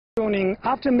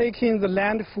After making the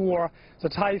landfall, the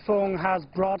typhoon has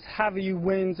brought heavy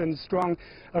winds and strong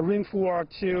rainfall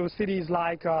to cities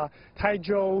like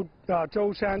Taizhou,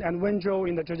 Zhejiang, and Wenzhou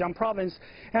in the Zhejiang province.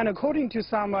 And according to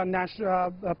some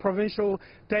provincial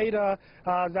data,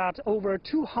 that over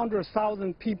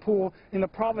 200,000 people in the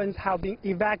province have been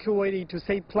evacuated to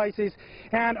safe places,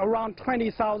 and around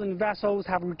 20,000 vessels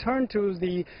have returned to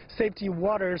the safety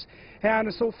waters.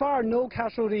 And so far, no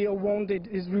casualty or wounded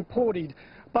is reported.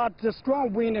 But the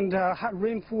strong wind and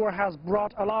rainfall has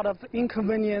brought a lot of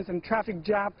inconvenience and traffic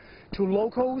jam to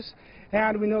locals.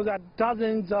 And we know that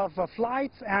dozens of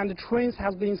flights and trains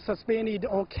have been suspended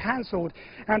or cancelled.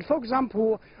 And for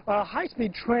example, a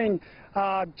high-speed train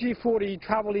G40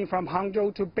 traveling from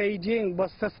Hangzhou to Beijing was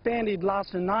suspended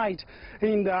last night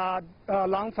in the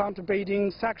Langfang to Beijing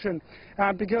section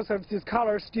because of this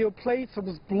color steel plates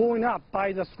was blown up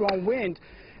by the strong wind.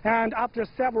 And after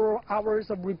several hours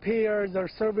of repair, the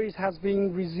service has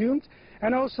been resumed.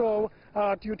 And also,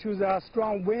 due to the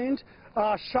strong wind,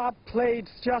 sharp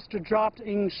plates just dropped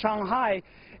in Shanghai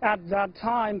at that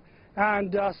time,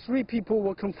 and 3 people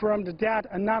were confirmed dead.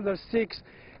 Another 6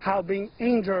 have been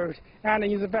injured, and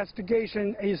the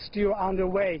investigation is still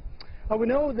underway. We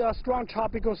know the strong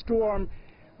tropical storm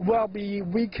will be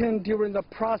weakened during the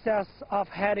process of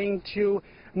heading to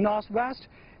northwest,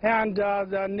 and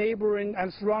the neighboring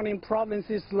and surrounding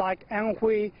provinces like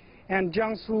Anhui and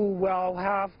Jiangsu will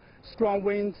have strong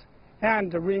winds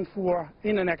and rainfall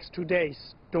in the next 2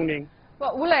 days. Dongning.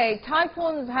 Well, Wulei,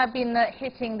 typhoons have been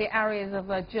hitting the areas of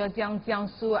Zhejiang,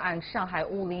 Jiangsu, and Shanghai,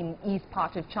 all in east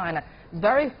part of China,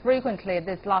 very frequently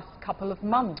this last couple of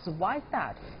months. Why is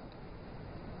that?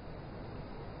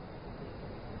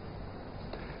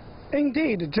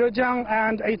 Indeed, Zhejiang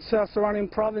and its surrounding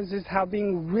provinces have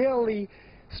been really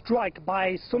struck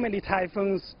by so many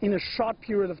typhoons in a short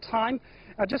period of time.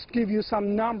 I'll just give you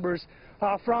some numbers.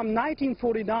 From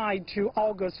 1949 to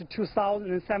August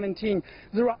 2017,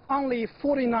 there were only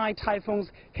 49 typhoons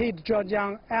hit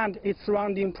Zhejiang and its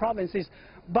surrounding provinces,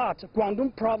 but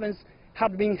Guangdong province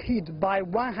had been hit by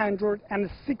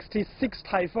 166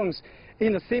 typhoons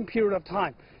in the same period of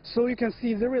time. So you can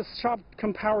see there is sharp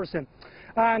comparison.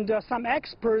 And some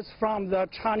experts from the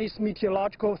Chinese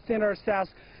Meteorological Center says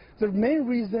the main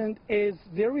reason is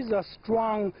there is a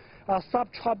strong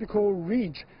subtropical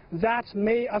ridge that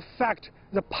may affect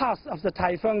the path of the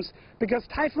typhoons, because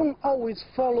typhoon always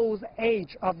follows the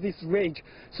edge of this ridge.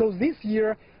 So this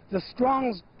year, the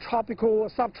strong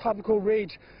subtropical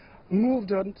ridge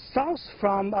moves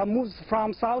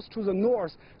from south to the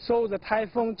north, so the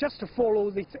typhoon just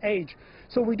follows its edge.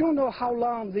 So we don't know how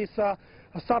long this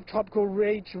subtropical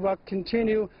ridge will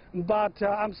continue, but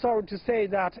I'm sorry to say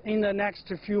that in the next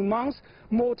few months,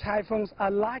 more typhoons are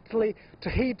likely to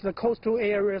hit the coastal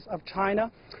areas of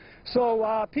China.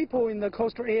 So people in the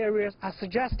coastal areas are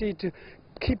suggested to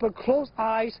keep a close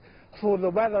eye for the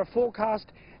weather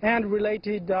forecast, and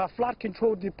related flood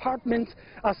control departments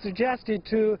are suggested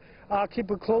to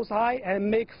keep a close eye and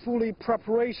make fully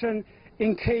preparation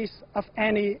in case of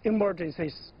any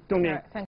emergencies.